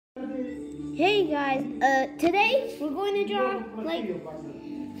Hey guys, today we're going to draw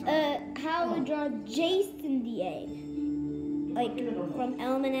how to draw Jason the egg, from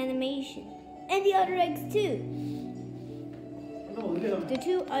Element Animation, and the other eggs too. The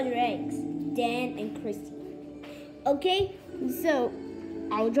two other eggs, Dan and Christy. Okay, so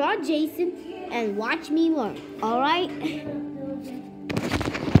I'll draw Jason and watch me learn. All right.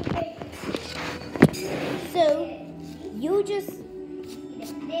 So you just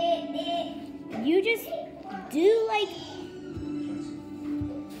do like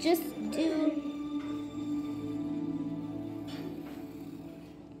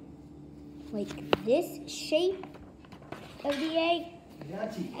this shape of the egg,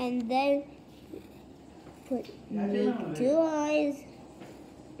 and then make two eyes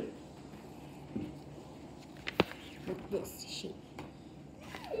with this shape.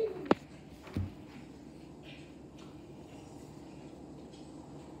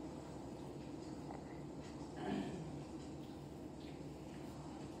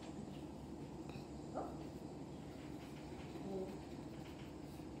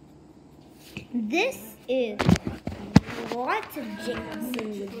 This is what Jason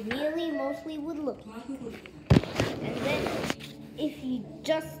mostly would look like. And then, if you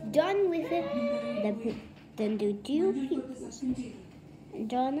just done with it, then do two pupils and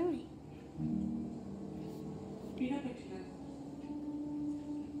draw an eye.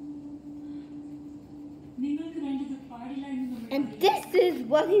 And this is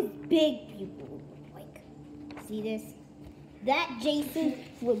what his big pupil would look like. See this? That Jason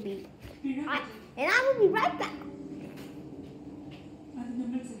would be. And I will be right back.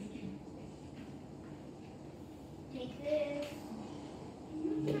 Take this.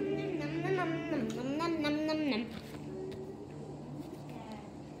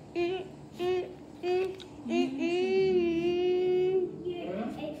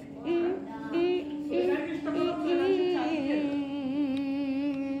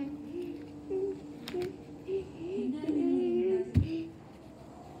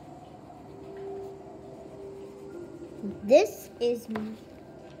 This is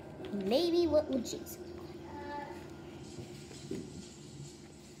maybe what would Jason look like.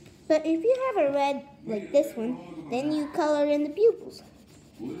 But if you have a red like this one, then you color in the pupils.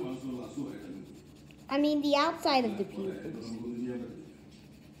 I mean the outside of the pupils.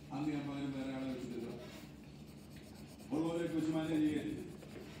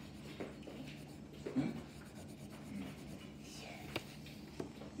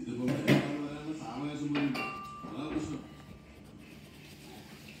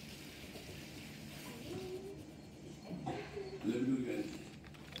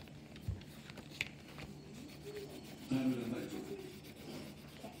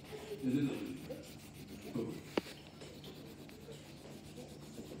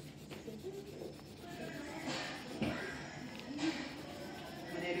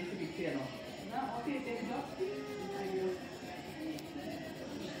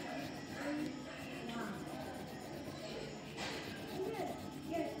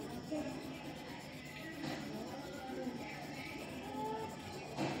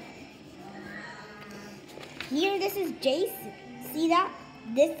 Here, this is Jason. See that?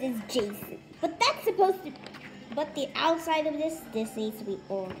 This is Jason. But that's supposed to, but the outside of this needs to be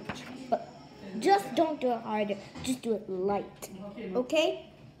orange. But just don't do it harder. Just do it light. Okay?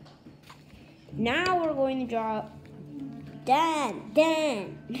 Now we're going to draw Dan.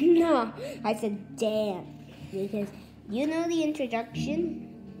 No, I said Dan. Because you know the introduction?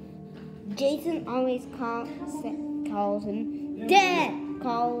 Jason always calls him Dan.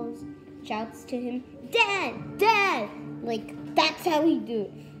 Shouts to him, Dad! Like, that's how we do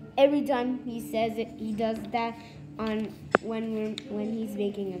it. Every time he says it, he does that when he's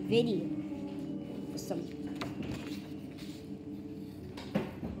making a video or something.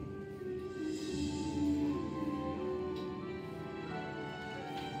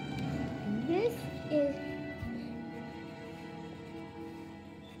 This is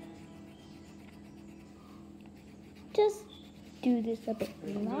just do this a bit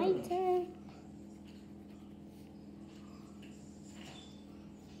lighter.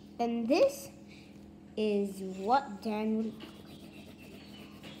 And this is what Dan would look like.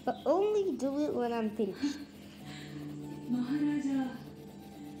 But only do it when I'm finished. Maharaja,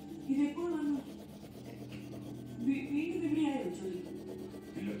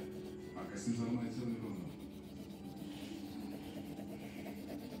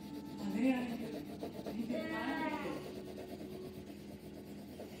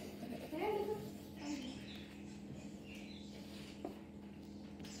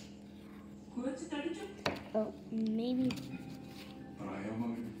 Oh, maybe.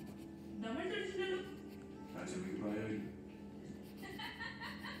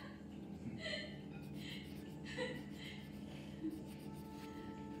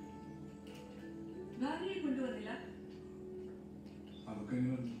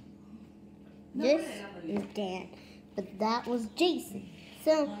 This is Dan, but that was Jason.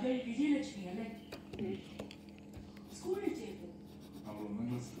 So, here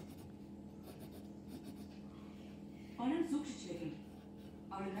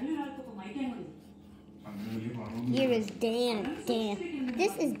is Dan.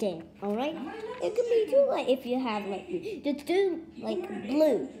 This is Dan, alright? It could be two like if you have like just do like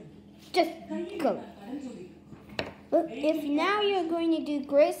blue. Just go. But if now you're going to do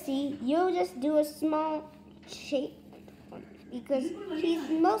Chrissy, you'll just do a small shape because he's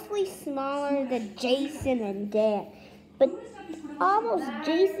mostly smaller than Jason and Dan. But almost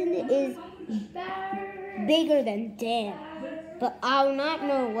Jason is bigger than Dan. But I will not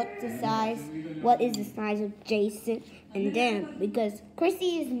know what is the size of Jason and Dan because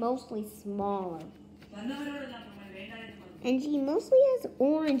Chrissy is mostly smaller. And she mostly has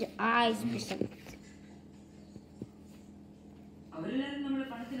orange eyes for some reason.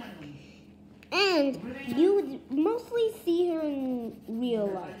 And you would mostly see her in real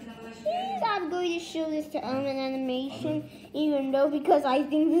life. I'm going to show this to Element Animation, even though because I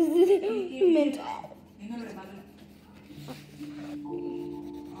think this is mental.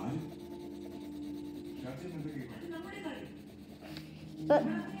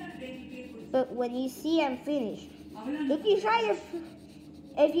 But when you see I'm finished,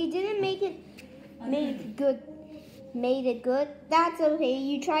 if you didn't make it good, that's okay.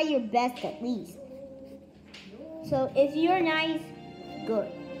 You try your best at least. So if you're nice,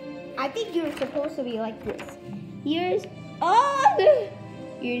 good. I think you're supposed to be like this. Here's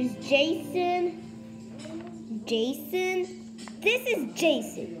Jason. This is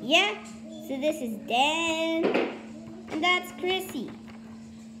Jason, yeah? So this is Dan, and that's Chrissy.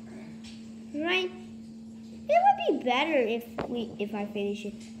 Right? It would be better if I finish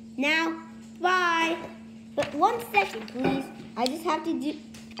it. Now, bye. But 1 second, please. I just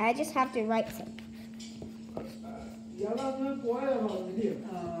have to write something.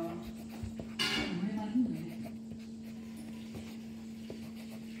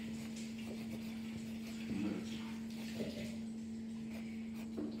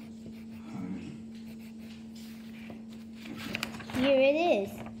 Here it is.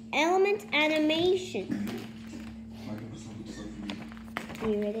 Element Animation.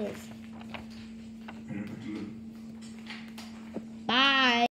 Here it is.